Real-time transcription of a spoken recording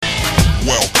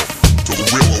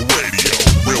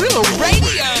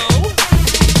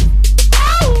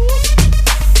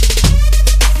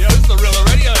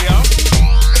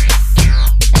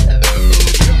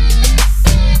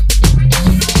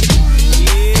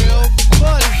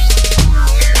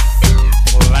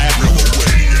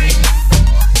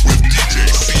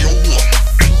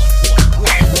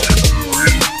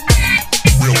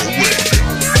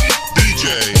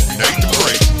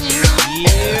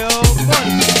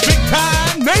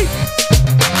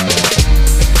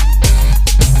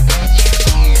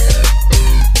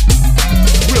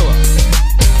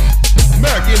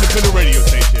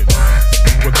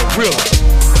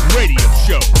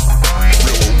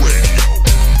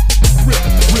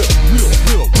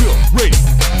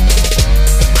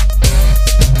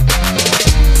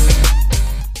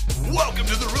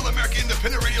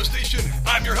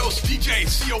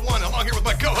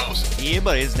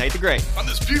Nate the Great. On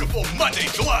this beautiful Monday,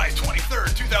 July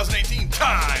 23rd, 2018,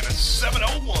 time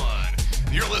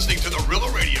 7:01. You're listening to the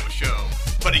Rela Radio Show,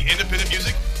 putting independent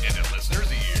music into listeners'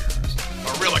 ears.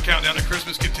 Our Rela countdown to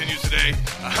Christmas continues today,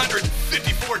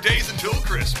 154 days until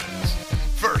Christmas.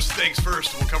 First things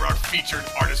first, we'll cover our featured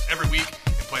artist every week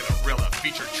and play the Rela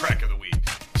featured track of the week.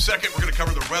 Second, we're going to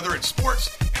cover the weather and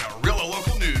sports and our Rela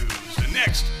local news. And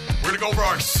next, we're going to go over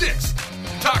our 6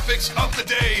 topics of the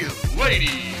day.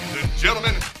 Ladies and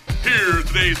gentlemen, here's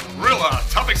today's Rela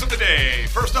topics of the day.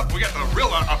 First up, we got the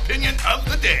Rela opinion of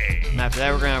the day. And after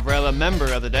that, we're going to have Rela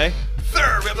member of the day.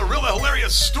 Third, we have the Rela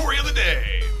hilarious story of the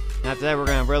day. And after that, we're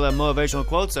going to have Rela motivational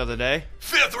quotes of the day.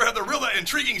 Fifth, we have the Rela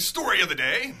intriguing story of the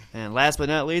day. And last but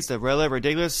not least, the Rela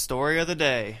ridiculous story of the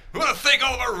day. We want to thank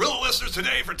all of our Rela listeners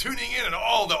today for tuning in and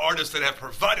all the artists that have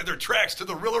provided their tracks to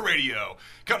the Rela Radio.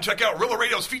 Come check out Rela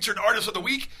Radio's featured artist of the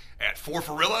week at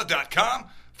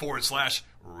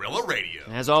 4forrela.com/Rela Radio.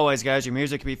 And as always, guys, your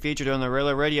music can be featured on the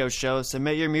Rela Radio Show.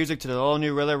 Submit your music to the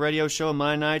all-new Rela Radio Show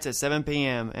Monday nights at 7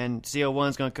 p.m. And CO1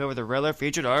 is going to cover the Rela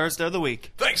featured artist of the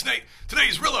week. Thanks, Nate.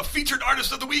 Today's Rela featured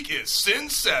artist of the week is Sin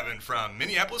 7 from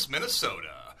Minneapolis,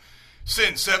 Minnesota.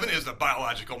 Sin 7 is the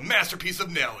biological masterpiece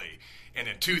of Nelly. And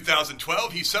in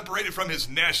 2012, he separated from his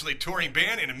nationally touring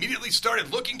band and immediately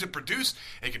started looking to produce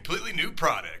a completely new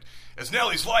product. As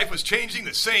Nelly's life was changing,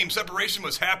 the same separation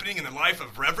was happening in the life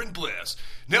of Reverend Bliss.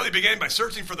 Nelly began by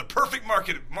searching for the perfect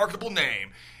marketable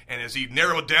name, and as he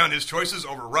narrowed down his choices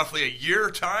over roughly a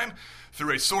year time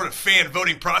through a sort of fan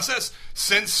voting process,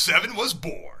 Sin 7 was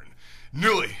born.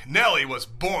 Nelly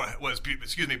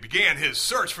began his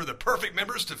search for the perfect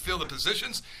members to fill the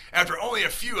positions. After only a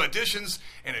few auditions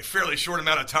and a fairly short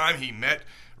amount of time, he met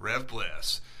Rev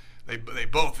Bliss. They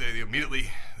immediately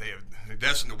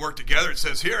destined to work together, it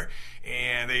says here,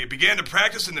 and they began to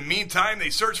practice. In the meantime, they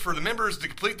searched for the members to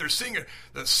complete the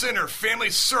Sinner family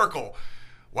circle.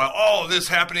 While all of this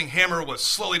happening, Hammer was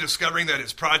slowly discovering that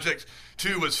his project,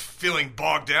 too, was feeling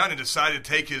bogged down and decided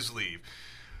to take his leave.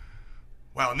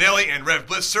 While Nelly and Rev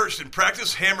Bliss searched and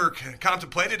practiced, Hammer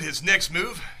contemplated his next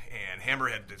move, and Hammer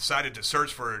had decided to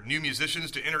search for new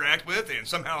musicians to interact with and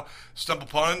somehow stumbled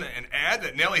upon an ad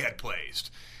that Nelly had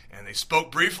placed. And they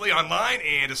spoke briefly online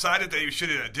and decided they should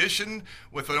audition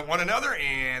with one another,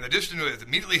 and the audition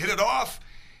immediately hit it off.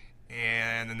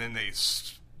 And then they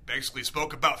basically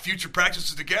spoke about future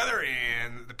practices together,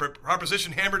 and the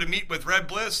proposition Hammer to meet with Rev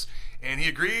Bliss, and he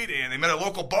agreed, and they met at a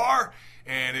local bar,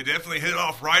 and they definitely hit it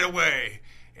off right away.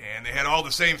 And they had all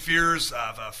the same fears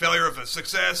of a failure of a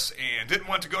success and didn't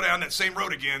want to go down that same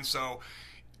road again. So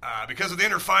because of the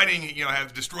inner fighting,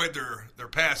 have destroyed their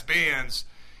past bands,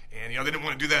 and they didn't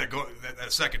want to do that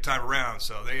that second time around.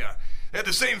 So they had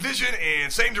the same vision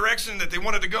and same direction that they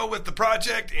wanted to go with the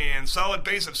project, and solid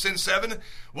base of Sin 7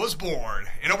 was born.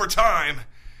 And over time,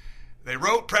 they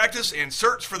wrote, practiced, and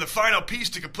searched for the final piece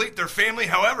to complete their family.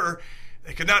 However,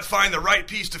 they could not find the right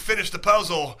piece to finish the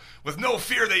puzzle. With no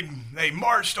fear, they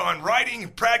marched on writing,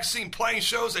 practicing, playing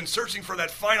shows, and searching for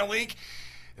that final link.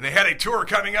 And they had a tour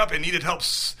coming up and needed help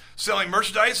selling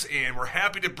merchandise, and were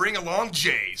happy to bring along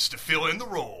Jace to fill in the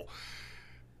role.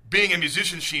 Being a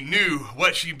musician, she knew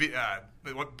what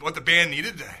what the band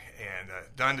needed and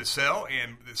done to sell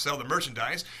the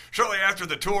merchandise. Shortly after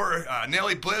the tour,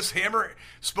 Nelly, Bliss, Hammer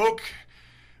spoke,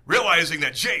 realizing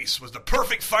that Jace was the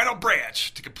perfect final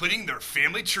branch to completing their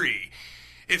family tree.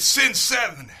 It's Sin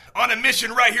 7 on a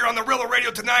mission right here on the Rela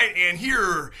Radio tonight, and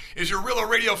here is your Rela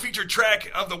Radio featured track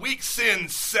of the week, Sin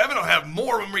 7. I'll have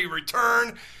more when we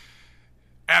return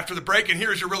after the break, and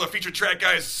here's your Rela featured track,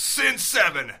 guys, Sin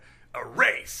 7,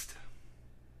 Erased.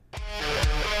 I'm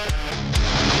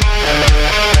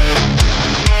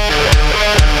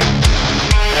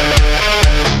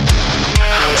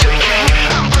taking,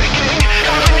 I'm breaking,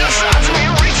 everything inside me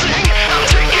reaching. I'm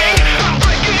taking, I'm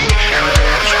breaking, everything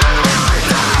inside me reaching.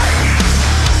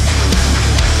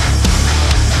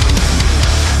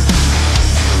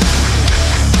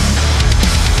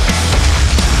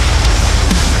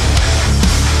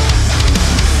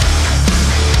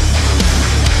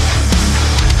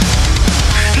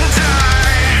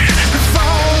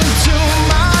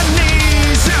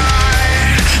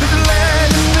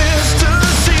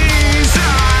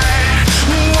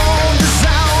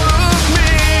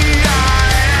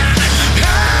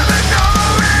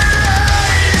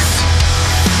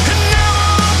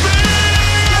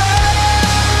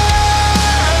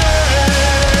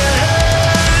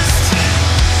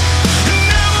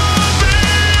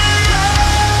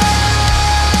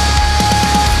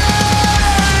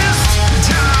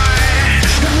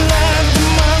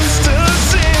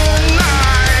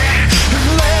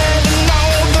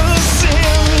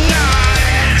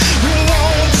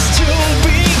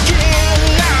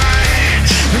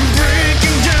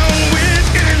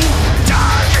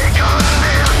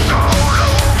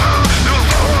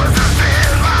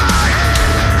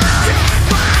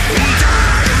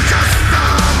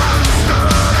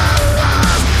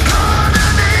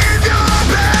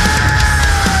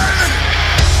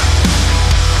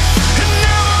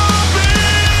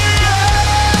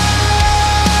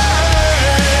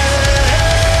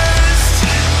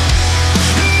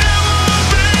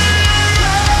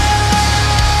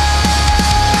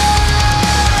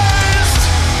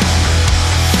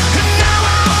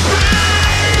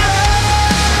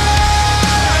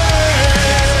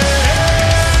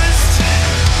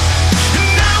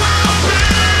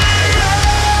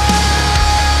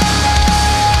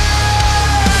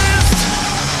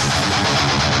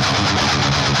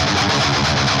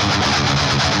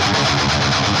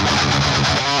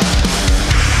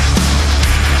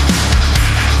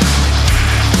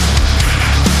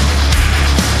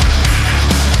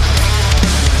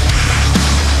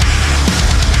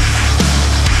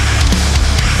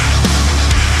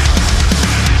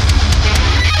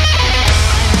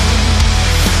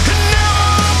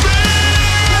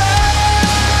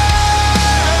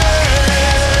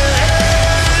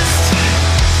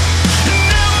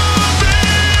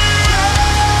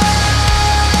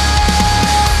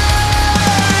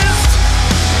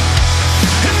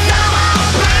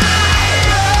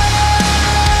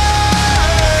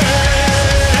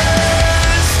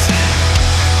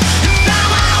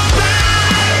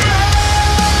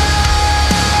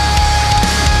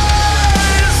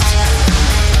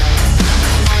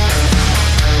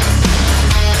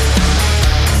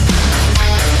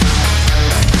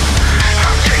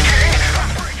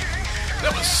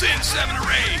 Sin 7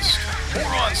 erased.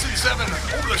 More on Sin 7.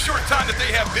 Over the short time that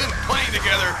they have been playing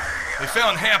together, they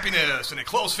found happiness in a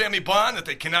close family bond that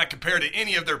they cannot compare to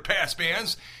any of their past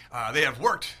bands. They have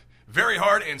worked very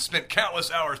hard and spent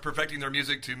countless hours perfecting their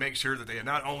music to make sure that they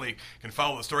not only can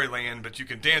follow the storyline, but you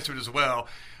can dance to it as well.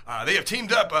 They have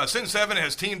teamed up. Sin 7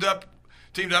 has teamed up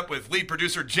with lead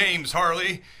producer James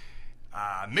Harley,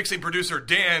 mixing producer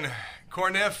Dan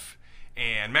Corneff,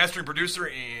 and mastering producer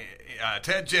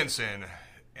Ted Jensen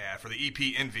for the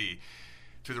EP Envy.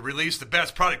 To release the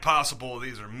best product possible,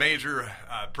 these are major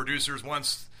producers.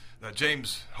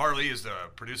 James Harley is the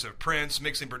producer of Prince,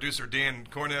 mixing producer Dan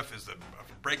Corneff is the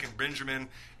Breaking Benjamin,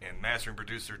 and mastering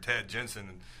producer Ted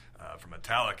Jensen from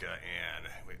Metallica.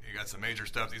 And we got some major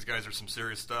stuff. These guys are some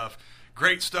serious stuff.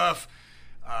 Great stuff.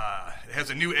 It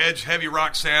has a new edge, heavy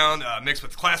rock sound mixed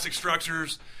with classic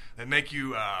structures that make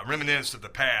you reminisce of the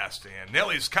past. And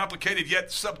Nelly's complicated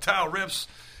yet subtle riffs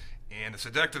and the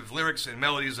seductive lyrics and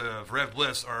melodies of Rev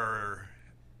Bliss are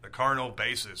the carnal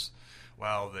basis,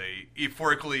 while the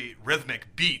euphorically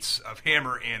rhythmic beats of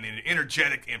Hammer and the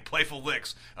energetic and playful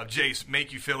licks of Jace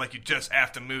make you feel like you just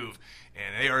have to move,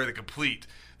 and they are the complete.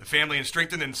 The family and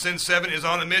strengthened, and Sin 7 is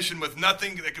on a mission with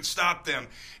nothing that can stop them.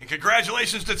 And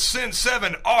congratulations to Sin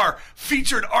 7, our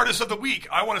featured artist of the week.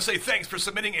 I want to say thanks for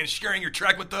submitting and sharing your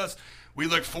track with us. We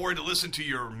look forward to listening to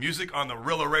your music on the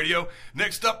Rela Radio.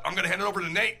 Next up, I'm going to hand it over to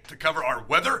Nate to cover our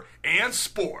weather and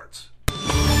sports.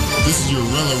 This is your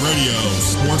Rela Radio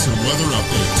Sports and Weather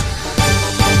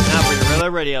Update. Now for your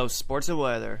Rela Radio Sports and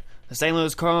Weather. The St.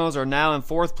 Louis Cardinals are now in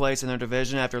 4th place in their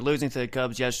division after losing to the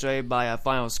Cubs yesterday by a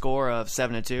final score of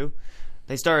 7-2.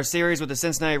 They start a series with the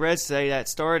Cincinnati Reds today that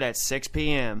started at 6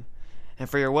 p.m. And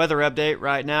for your weather update,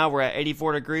 right now we're at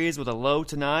 84 degrees with a low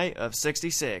tonight of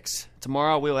 66.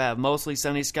 Tomorrow we will have mostly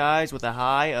sunny skies with a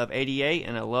high of 88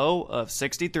 and a low of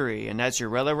 63. And that's your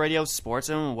Rela Radio Sports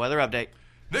and Weather Update.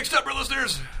 Next up,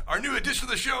 listeners, our new edition of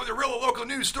the show, the Rela Local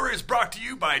News Story, is brought to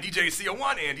you by DJ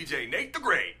CO1 and DJ Nate the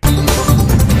Great.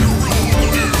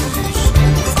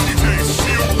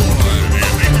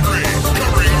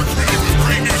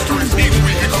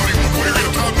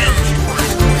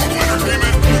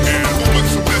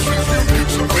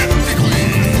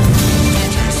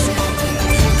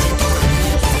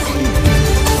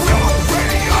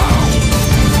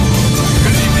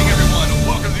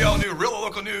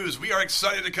 We are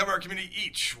excited to cover our community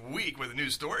each week with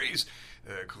news stories,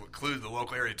 include the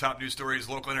local area top news stories,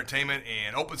 local entertainment,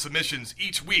 and open submissions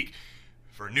each week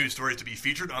for news stories to be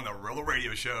featured on the Rela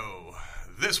Radio Show.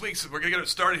 This week, we're going to get it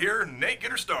started here. Nate,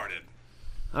 get her started.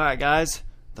 All right, guys.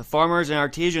 The Farmers and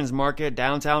Artisans Market,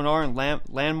 downtown Orland,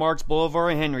 Landmarks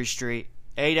Boulevard and Henry Street,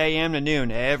 8 a.m. to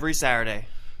noon every Saturday.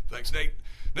 Thanks, Nate.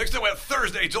 Next up, we have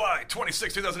Thursday, July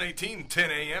 26, 2018,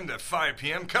 10 a.m. to 5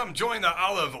 p.m. Come join the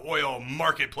Olive Oil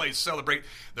Marketplace. Celebrate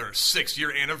their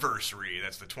 6-year anniversary.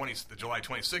 That's the July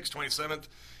 26th, 27th,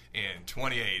 and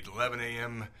 28th, 11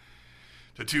 a.m.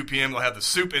 to 2 p.m. They'll have the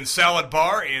soup and salad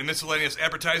bar and miscellaneous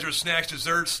appetizers, snacks,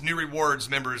 desserts, new rewards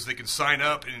members. They can sign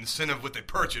up and incentive with a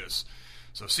purchase.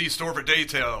 So see store for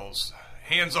details.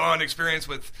 Hands-on experience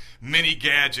with many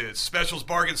gadgets. Specials,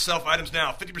 bargains, self items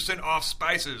now. 50% off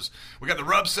spices. We got the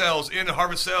rub sales, in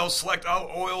harvest sales, select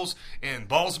oils, and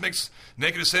balls mix,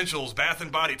 naked essentials, bath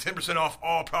and body. 10% off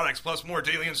all products, plus more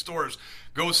daily in stores.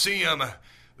 Go see them.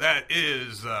 That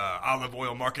is Olive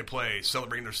Oil Marketplace,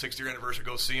 celebrating their 6th year anniversary.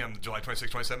 Go see them July 26th,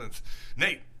 27th.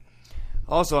 Nate.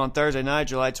 Also on Thursday night,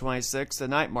 July 26th, the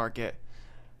Night Market.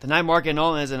 The Night Market in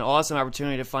Alton is an awesome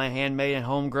opportunity to find handmade and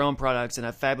homegrown products in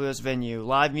a fabulous venue.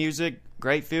 Live music,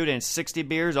 great food, and 60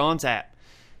 beers on tap.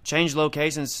 Change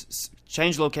locations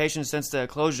since the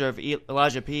closure of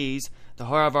Elijah P's. The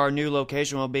heart of our new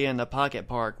location will be in the Pocket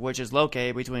Park, which is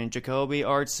located between Jacoby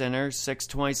Arts Center,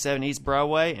 627 East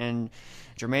Broadway, and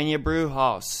Germania Brew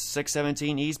House,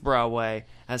 617 East Broadway.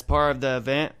 As part of the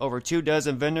event, over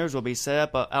 24 vendors will be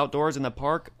set up outdoors in the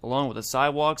park, along with the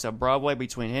sidewalks of Broadway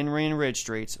between Henry and Ridge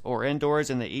Streets, or indoors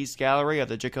in the East Gallery of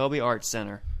the Jacoby Arts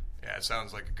Center. Yeah, it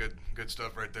sounds like a good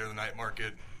stuff right there, the Night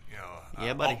Market. You know,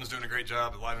 yeah, buddy. Alton's doing a great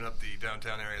job of livening up the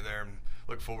downtown area there, and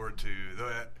look forward to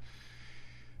that.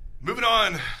 Moving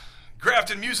on,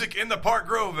 Grafton Music in the Park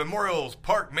Grove, Memorials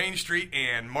Park, Main Street,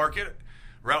 and Market.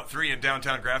 Route 3 in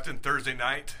downtown Grafton, Thursday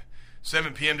night,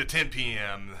 7 p.m. to 10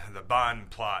 p.m., the Bon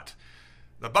Plot.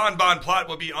 The Bon Plot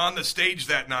will be on the stage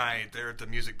that night there at the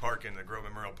Music Park in the Grove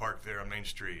Memorial Park there on Main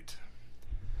Street.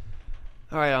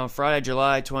 All right, on Friday,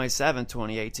 July 27th,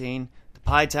 2018, the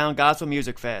Pie Town Gospel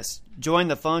Music Fest. Join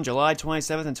the fun July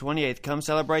 27th and 28th. Come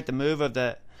celebrate the move of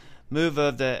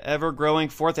the ever-growing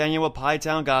 4th annual Pie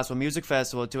Town Gospel Music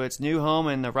Festival to its new home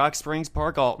in the Rock Springs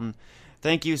Park, Alton.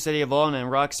 Thank you, City of Alton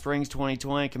and Rock Springs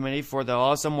 2020 Committee, for the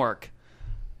awesome work.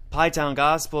 Pytown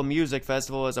Gospel Music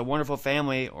Festival is a wonderful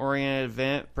family-oriented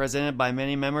event presented by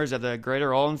many members of the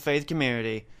Greater Alton faith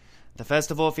community. The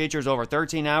festival features over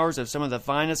 13 hours of some of the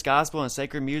finest gospel and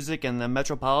sacred music in the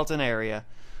metropolitan area.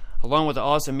 Along with the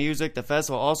awesome music, the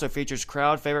festival also features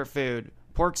crowd-favorite food: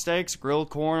 pork steaks, grilled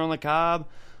corn on the cob,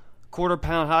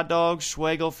 quarter-pound hot dogs,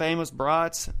 Schwegel famous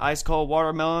brats, ice-cold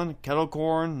watermelon, kettle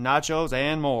corn, nachos,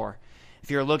 and more. If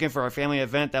you're looking for a family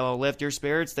event that will lift your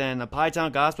spirits, then the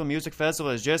Pytown Gospel Music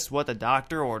Festival is just what the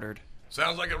doctor ordered.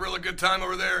 Sounds like a really good time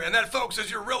over there. And that, folks, is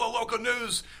your Rela Local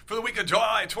News for the week of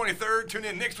July 23rd. Tune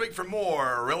in next week for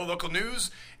more Rela Local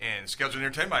News and scheduled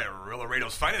entertained by Rela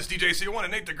Radio's finest, DJ C1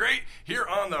 and Nate the Great, here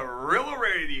on the Rela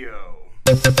Radio.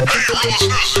 Hey, real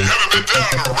listeners, you haven't been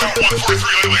down to Route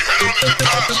 143 lately, head on into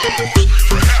Dinosaurs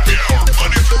for happy hour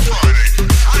Monday through Friday,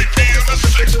 3 p.m. to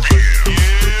 6 p.m.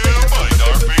 Yeah, buddy,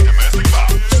 Darby, domestic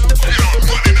box. You know,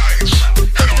 Monday nights,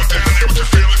 head on down there with your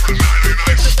family for the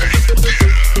 99 steak dinner.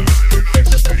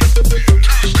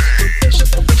 Tuesdays,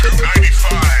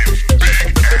 $2.95,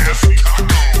 big ass taco.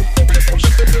 And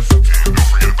don't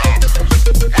forget about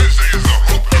Wednesday is the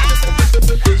hooker.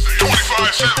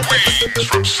 25-cent wings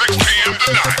from 6 p.m. to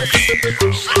 9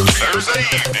 p.m. Thursday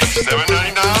evening,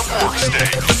 $7.99 pork steak.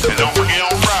 And don't forget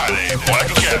on Friday, black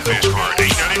and catfish for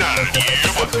 $8.99.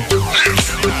 Yeah, buddy.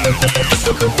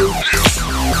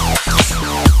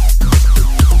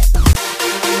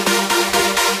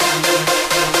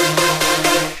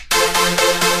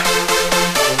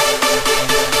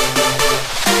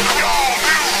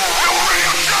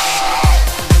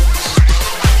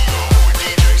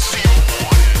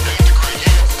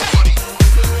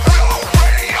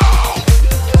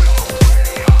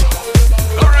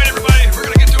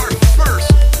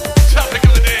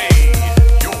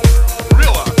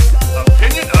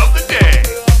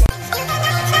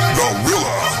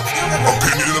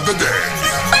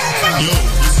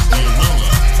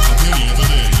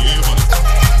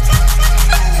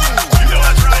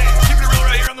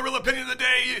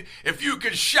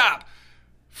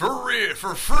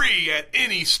 For free at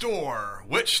any store,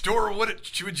 which store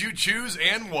would you choose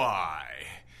and why?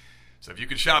 So if you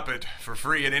could shop it for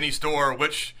free at any store,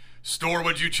 which store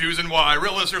would you choose and why?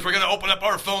 Real listeners, we're going to open up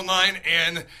our phone line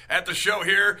and at the show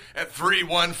here at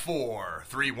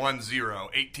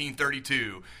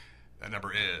 314-310-1832. That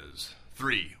number is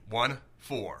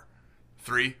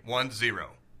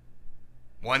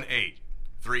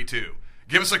 314-310-1832.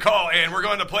 Give us a call, and we're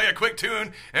going to play a quick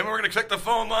tune, and we're going to click the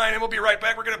phone line, and we'll be right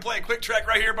back. We're going to play a quick track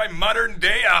right here by Modern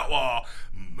Day Outlaw.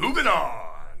 Moving on.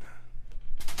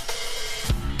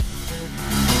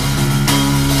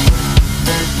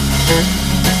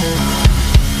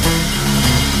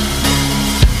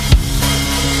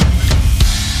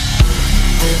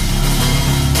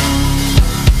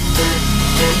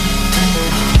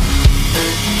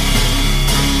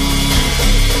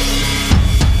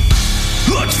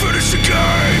 Let's finish the game!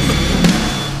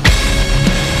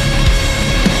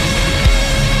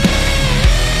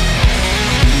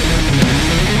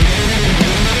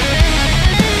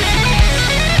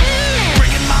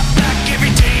 Bringing my back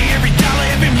every day, every dollar,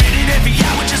 every minute, every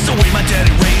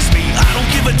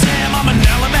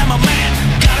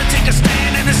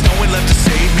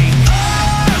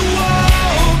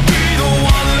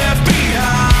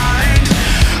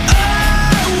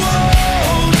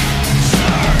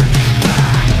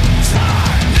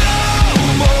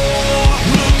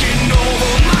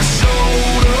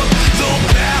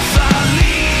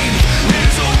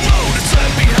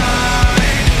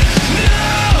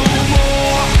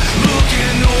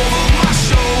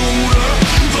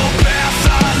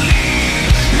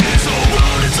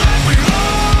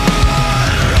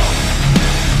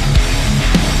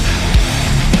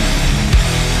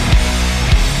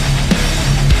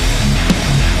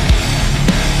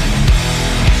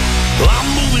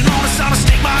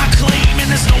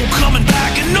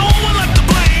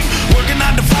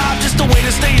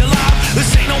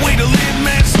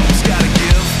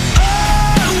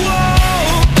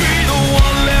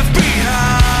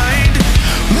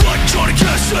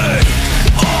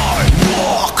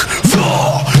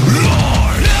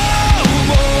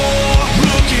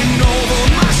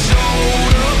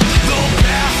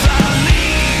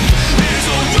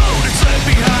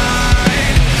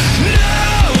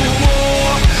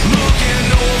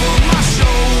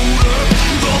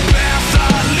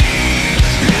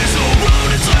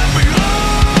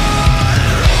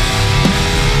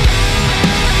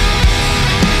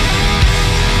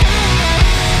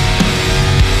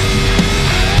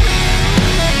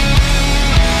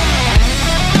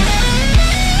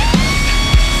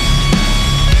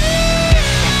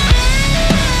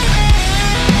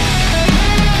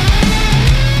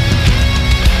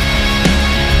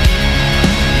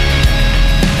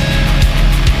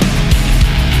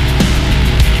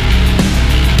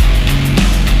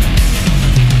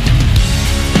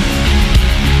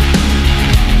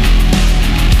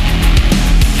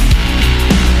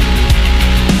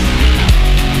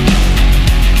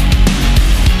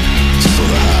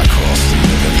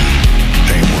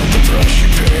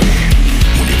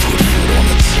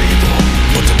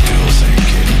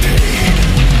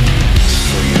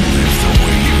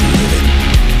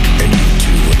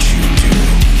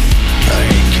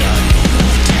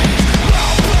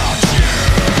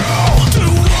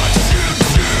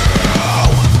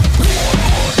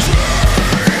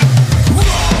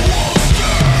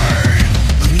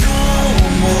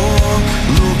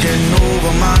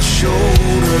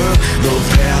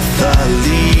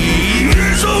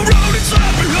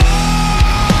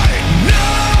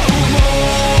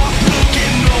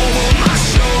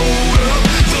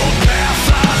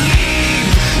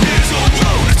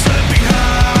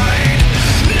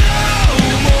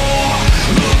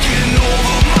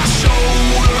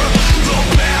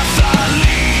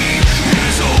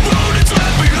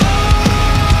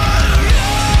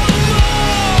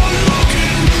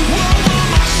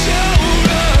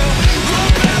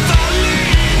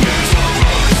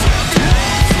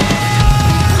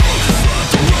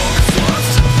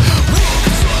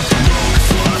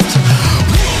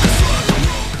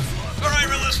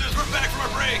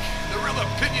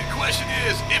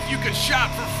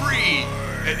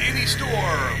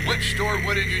store?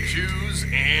 What did you choose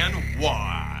and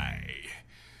why?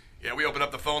 Yeah, we opened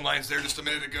up the phone lines there just a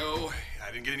minute ago.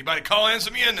 I didn't get anybody to call in,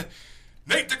 so me and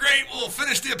Nate the Great will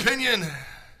finish the opinion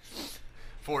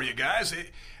for you guys.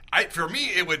 For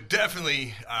me, it would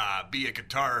definitely be a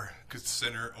Guitar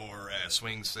Center or a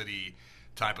Swing City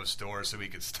type of store, so we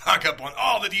could stock up on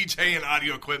all the DJ and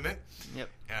audio equipment. Yep.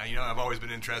 I've always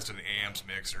been interested in amps,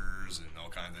 mixers, and all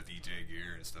kinds of DJ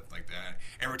gear and stuff like that.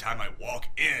 Every time I walk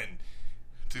in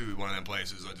to one of them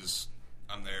places,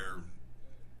 I'm there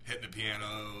hitting the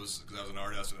pianos because I was an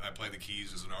artist. I played the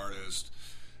keys as an artist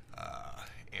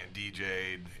and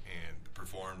DJ'd and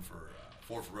performed for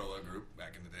Rela group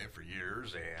back in the day for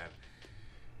years, and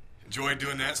enjoyed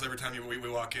doing that. So every time we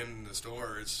walk in the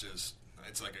store, it's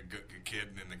like a good kid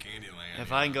in the candy land.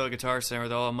 If I can go to Guitar Center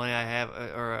with all the money I have,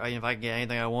 or if I can get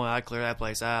anything I want, I'd clear that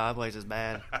place out. That place is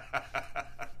bad.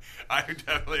 I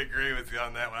definitely agree with you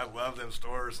on that one. I love them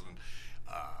stores. And,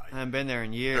 I haven't been there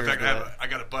in years. In fact, I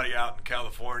got a buddy out in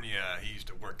California. He used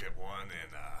to work at one,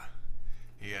 and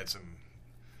he had some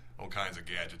all kinds of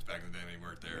gadgets back in the day when he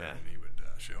worked there, and he would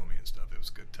show me and stuff. It was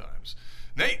good times.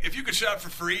 Nate, if you could shop for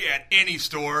free at any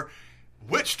store,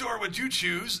 which store would you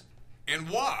choose and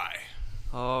why?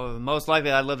 Oh, most likely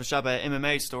I'd love to shop at an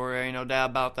MMA store. Ain't no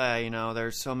doubt about that.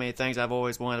 There's so many things I've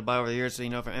always wanted to buy over the years. So,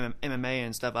 for MMA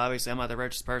and stuff, obviously I'm not the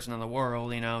richest person in the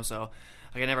world, so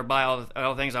I can never buy all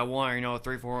the things I want,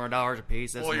 $300-$400 a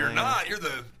piece. That's you're not. You're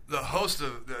the host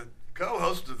of the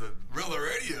co-host of the Rela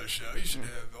radio show. You should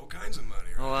have all kinds of money.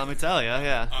 Right? Well, let me tell you,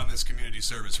 yeah. On this community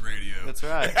service radio. That's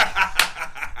right.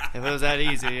 If it was that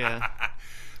easy, yeah.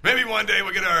 Maybe one day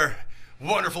we'll get our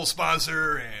wonderful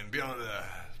sponsor and be able to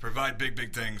provide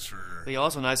big things for. It'd be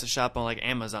also nice to shop on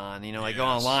Amazon. Like go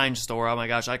Yes. online store. Oh my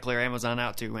gosh, I clear Amazon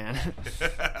out too, man.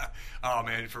 Oh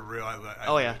man, for real.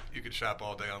 Yeah. You could shop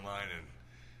all day online and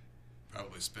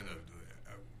probably spend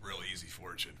a real easy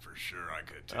fortune for sure. I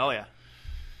could too. Oh yeah.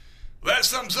 That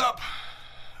sums up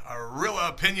our Rela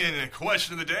opinion and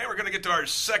question of the day. We're going to get to our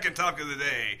second topic of the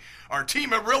day. Our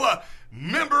Team of Rela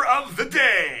member of the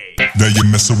day. Now you're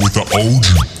messing with the OG.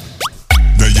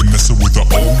 Now you're messing with the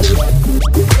OG.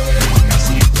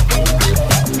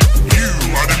 You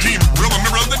are the Team Rela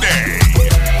member of the day.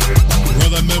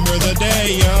 Rela member of the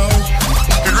day, yo.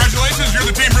 Congratulations, you're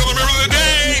the Team Rela member of the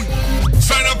day.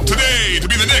 Sign up today to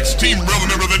be the next Team Rela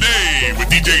member of the day with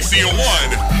DJ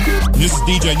CO1. This is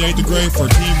DJ Nate the Great for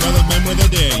Team Rela member of the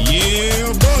day.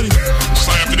 Yeah, buddy.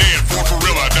 Sign up today at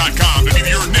 4forrela.com to be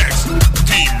your next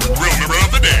Team Rela member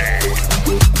of the day.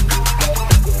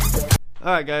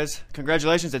 All right, guys.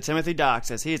 Congratulations to Timothy Docks,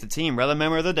 as he is the Team Rela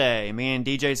member of the day. Me and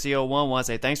DJ CO1 want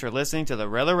to say thanks for listening to the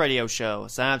Rela Radio Show.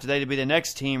 Sign up today to be the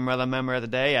next Team Rela member of the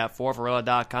day at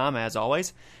 4forrela.com, as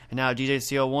always. And now DJ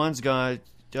CO1's going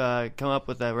to come up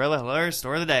with the Rela Hilarious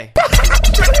Story of the Day. The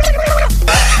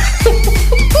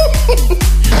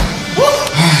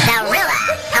Rela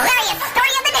Hilarious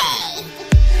Story of the Day.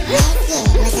 Yes,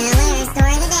 was the hilarious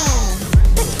story of the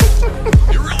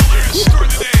day. Your hilarious story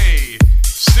of the day.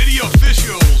 City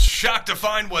officials shocked to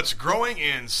find what's growing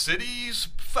in cities'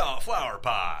 flower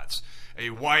pots.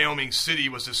 A Wyoming city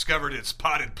was discovered its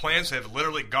potted plants have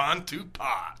literally gone to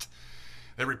pot.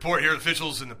 They report here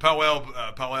officials in the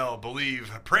Powell believe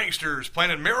pranksters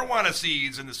planted marijuana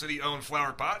seeds in the city-owned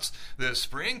flower pots this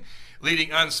spring,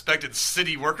 leading unsuspected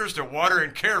city workers to water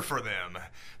and care for them.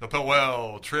 The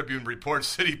Powell Tribune reports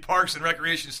city parks and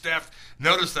recreation staff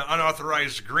noticed the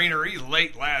unauthorized greenery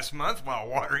late last month while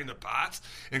watering the pots,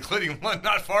 including one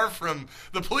not far from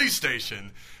the police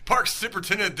station. Parks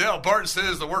Superintendent Dale Barton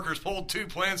says the workers pulled 2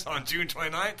 plants on June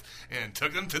 29th and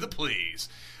took them to the police.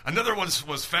 Another one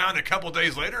was found a couple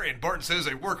days later, and Barton says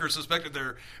a worker suspected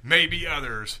there may be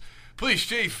others. Police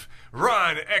Chief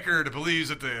Ron Eckerd believes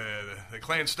that the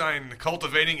clandestine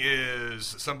cultivating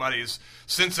is somebody's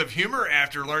sense of humor.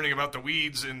 After learning about the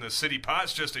weeds in the city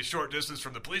pots just a short distance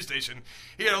from the police station,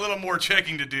 he had a little more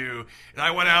checking to do, and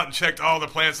I went out and checked all the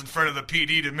plants in front of the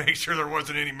PD to make sure there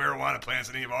wasn't any marijuana plants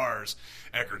in any of ours,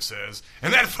 Eckerd says.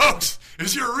 And that, folks,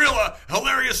 is your Rela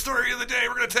hilarious story of the day.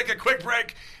 We're going to take a quick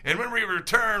break, and when we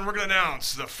return, we're going to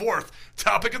announce the fourth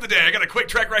topic of the day. I got a quick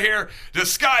track right here. The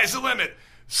sky's the limit.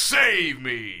 Save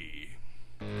me.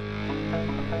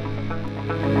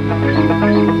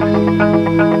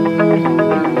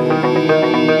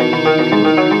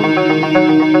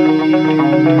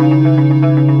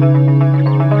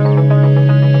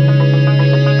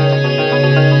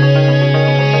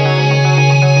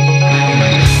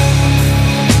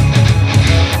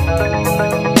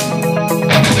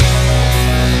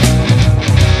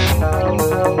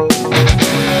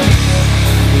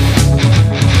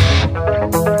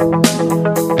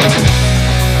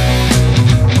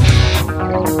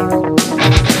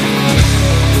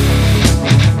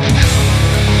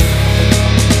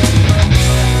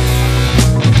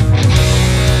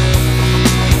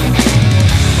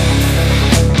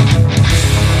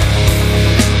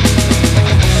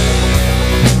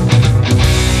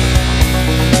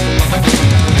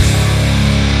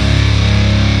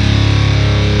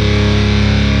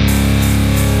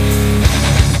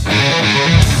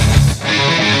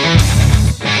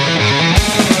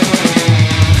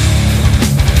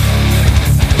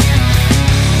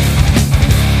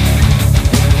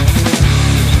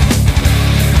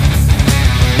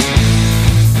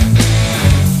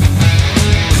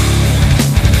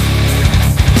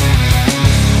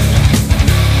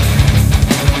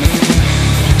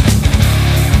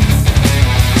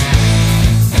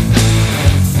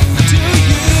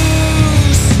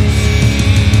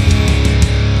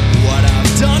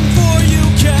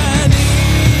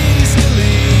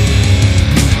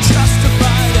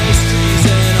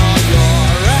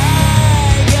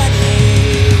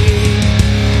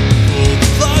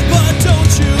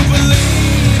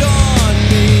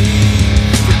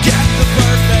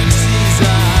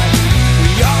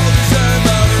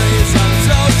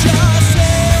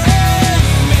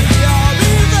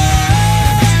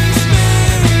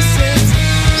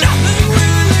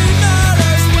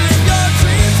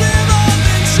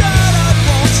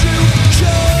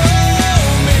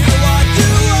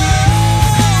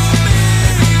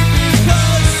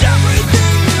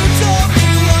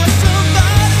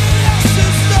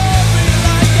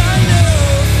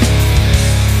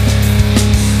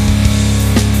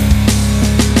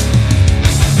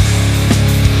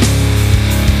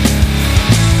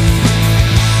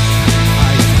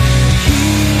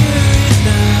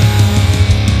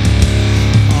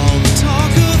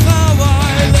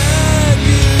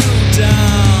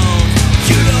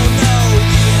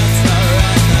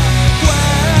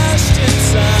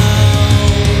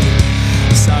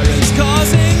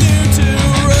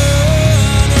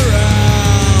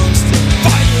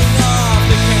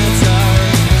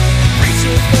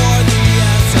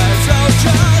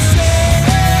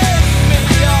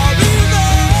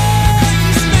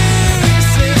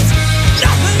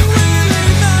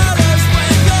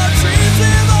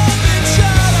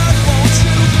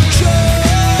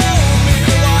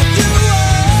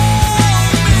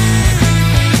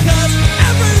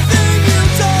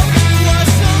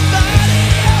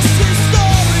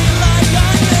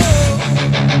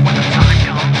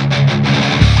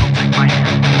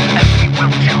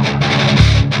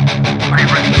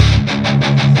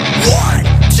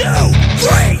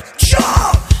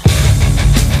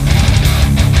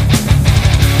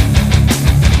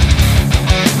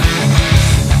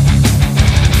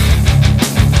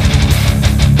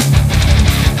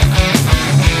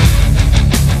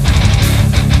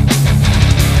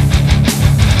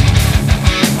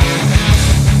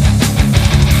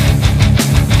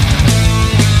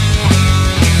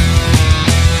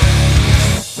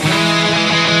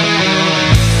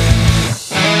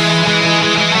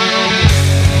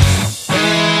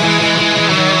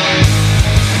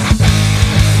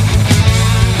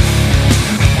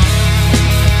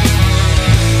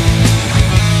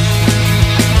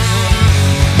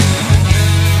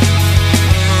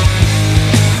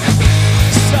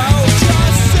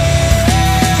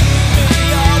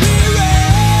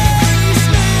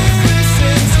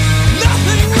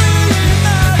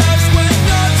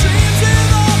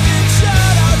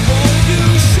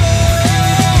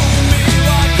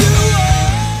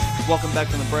 Welcome back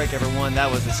from the break, everyone. That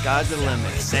was The Sky's the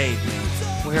Limit. Save me.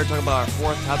 We're here to talk about our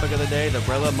fourth topic of the day, the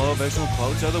Rela Motivational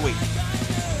Quotes of the Week.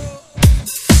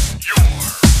 Your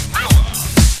Rela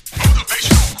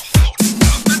motivational quote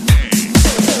of the day.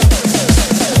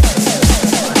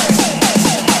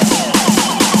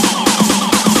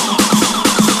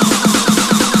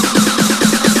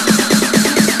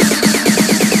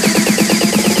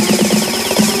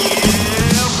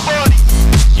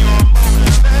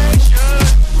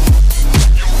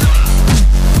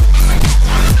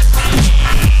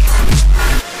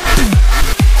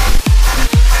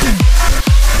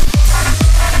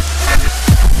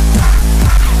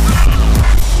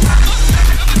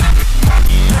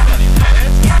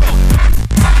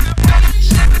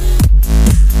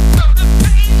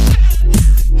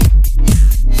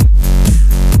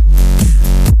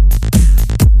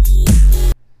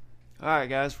 Alright,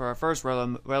 guys, for our first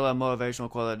Rela Motivational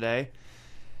Quote of the day,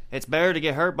 it's better to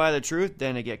get hurt by the truth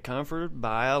than to get comforted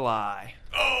by a lie.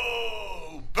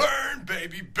 Oh, burn,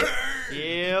 baby, burn.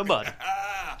 Yeah, buddy.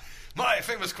 My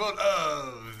famous quote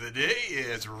of the day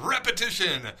is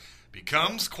repetition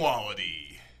becomes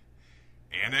quality.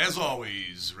 And as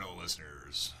always, Rela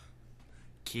listeners,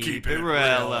 Keep it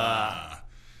Rela.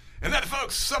 And that,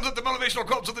 folks, sums up the motivational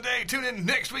quotes of the day. Tune in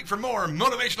next week for more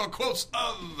motivational quotes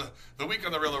of the week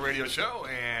on the Rela Radio Show.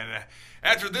 And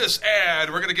after this ad,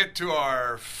 we're going to get to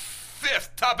our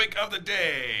fifth topic of the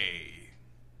day.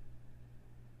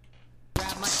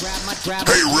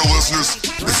 Hey, real listeners,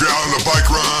 if you're out on a bike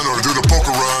run or doing a poker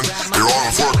run, you're on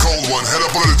for a cold one, head up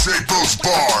over to J. Bo's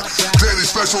Bar. Daily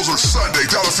specials are Sunday,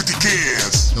 $1.50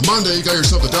 cans. On Monday, you got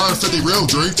yourself $1.50 real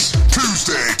drinks.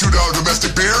 Tuesday, $2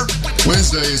 domestic beer.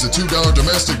 Wednesday is the $2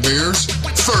 domestic beers.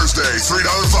 Thursday, $3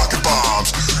 vodka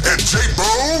bombs. And J. Bo,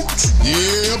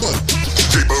 Yeah, buddy.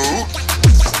 J. Bo.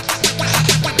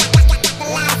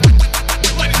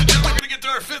 Ladies and gentlemen, we're going to get to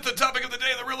our fifth topic of the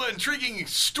day, the real intriguing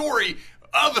story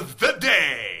of the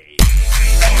day.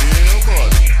 Yeah,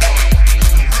 buddy.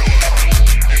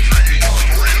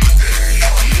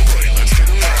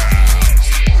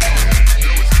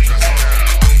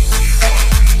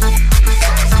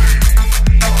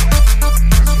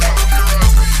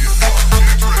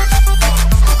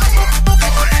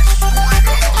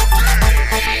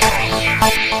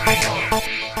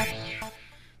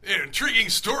 Intriguing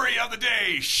story of the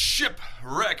day.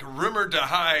 Shipwreck rumored to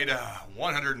hide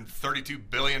 $132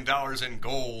 billion in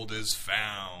gold is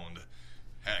found.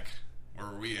 Heck, where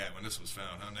were we at when this was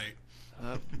found, huh, Nate?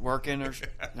 Working or...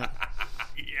 Yeah.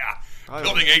 Probably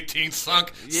Building 18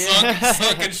 sunk. Yeah.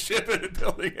 Sunken ship in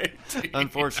Building 18.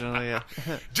 Unfortunately, yeah.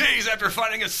 Days after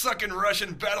finding a sunken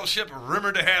Russian battleship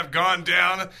rumored to have gone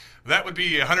down, that would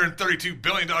be $132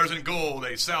 billion in gold.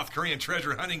 A South Korean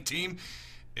treasure hunting team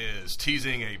is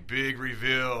teasing a big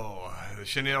reveal. The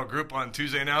Chanel Group on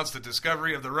Tuesday announced the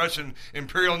discovery of the Russian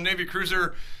Imperial Navy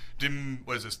cruiser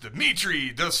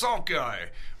Dmitry Dosolkai,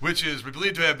 which is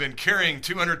believed to have been carrying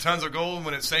 200 tons of gold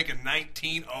when it sank in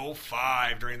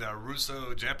 1905 during the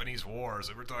Russo-Japanese War.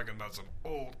 So we're talking about some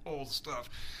old stuff.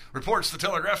 Reports the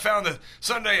Telegraph found that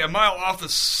Sunday a mile off the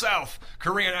South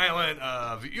Korean island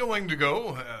of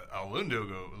Ulungo.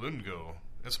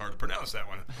 It's hard to pronounce that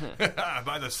one.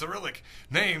 By the Cyrillic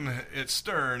name, it's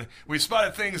Stern. We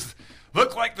spotted things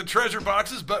look like the treasure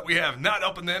boxes, but we have not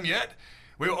opened them yet.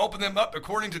 We will open them up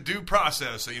according to due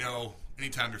process. So,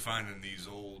 anytime you're finding these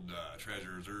old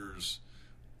treasures, there's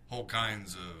whole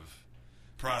kinds of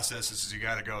processes you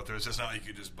got to go through. It's just not like you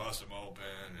could just bust them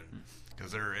open,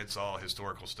 because it's all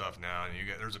historical stuff now, and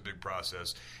there's a big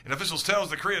process. And officials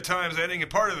tells the Korea Times adding a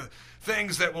part of the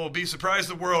things that will be surprised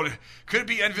the world could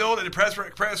be unveiled at a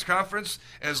press conference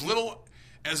as little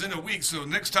as in a week. So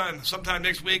sometime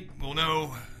next week, we'll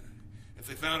know if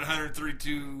they found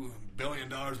 $132 billion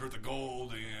worth of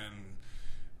gold and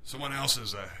someone else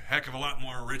is a heck of a lot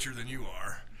more richer than you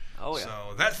are. Oh, yeah.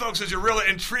 So that, folks, is your really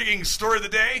intriguing story of the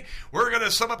day. We're going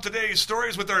to sum up today's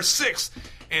stories with our sixth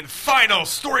and final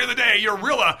story of the day, your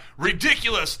Rela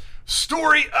ridiculous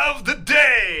story of the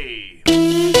day. The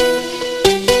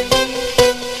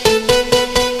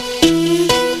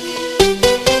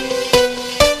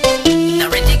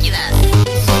ridiculous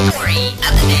story of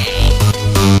the day.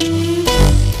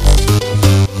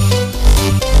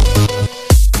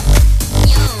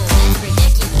 Yo, that's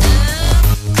ridiculous.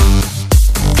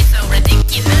 It's so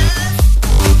ridiculous.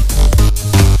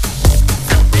 So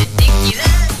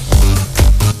ridiculous.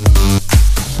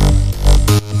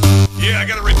 Yeah, I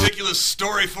got a ridiculous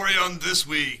story for you on this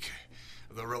week.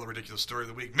 The Rela ridiculous story of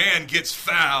the week. Man gets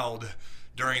fouled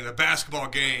during the basketball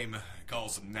game.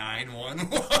 Calls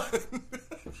 911.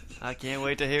 I can't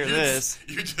wait to hear this.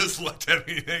 You just looked at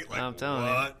me, Nate, like, I'm telling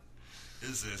you. what?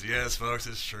 This is, yes, folks,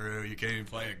 it's true. You can't even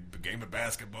play a game of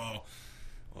basketball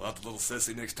without the little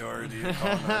sissy next door to you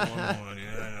calling 911.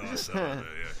 Yeah, I know. I saw that,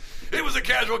 yeah. It was a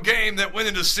casual game that went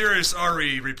into serious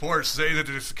RE. Reports say that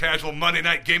it's a casual Monday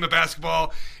night game of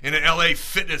basketball in an LA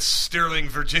Fitness, Sterling,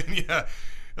 Virginia.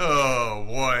 Oh,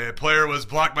 boy. A player was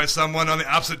blocked by someone on the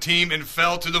opposite team and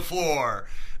fell to the floor.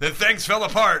 Then things fell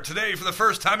apart. Today, for the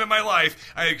first time in my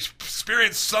life, I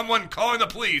experienced someone calling the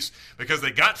police because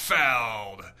they got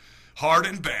fouled hard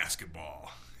in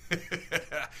basketball.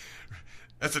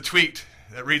 That's a tweet.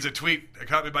 That reads a tweet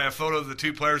accompanied by a photo of the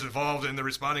two players involved and the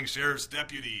responding sheriff's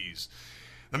deputies.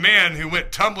 The man who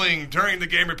went tumbling during the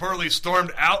game reportedly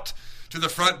stormed out to the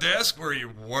front desk where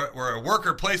a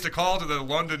worker placed a call to the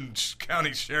London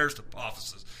County Sheriff's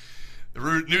offices.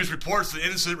 The news reports the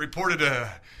incident reported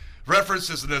a reference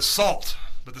as an assault,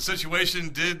 but the situation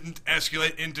didn't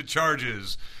escalate into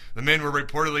charges. The men were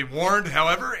reportedly warned,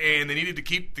 however, and they needed to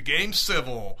keep the game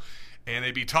civil, and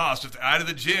they'd be tossed out of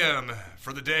the gym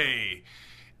for the day.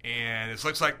 And it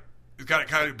looks like it's got a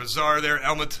kind of bizarre there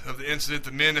element of the incident.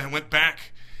 The men went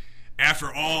back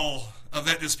after all of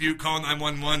that dispute, calling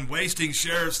 911, wasting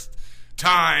sheriff's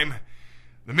time.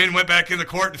 The men went back in the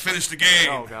court and finished the game.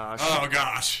 Oh, gosh. Oh,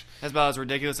 gosh. That's about as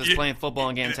ridiculous as playing football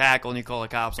and getting tackled and you call the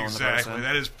cops on the Exactly. person.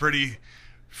 That is pretty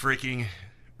freaking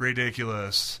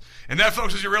ridiculous. And that,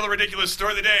 folks, is your real ridiculous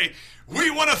story of the day. We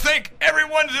want to thank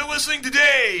everyone that's listening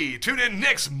today. Tune in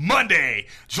next Monday,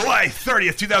 July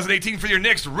 30th, 2018 for your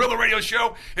next Rela Radio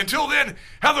show. Until then,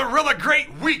 have a really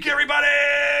great week,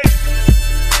 everybody!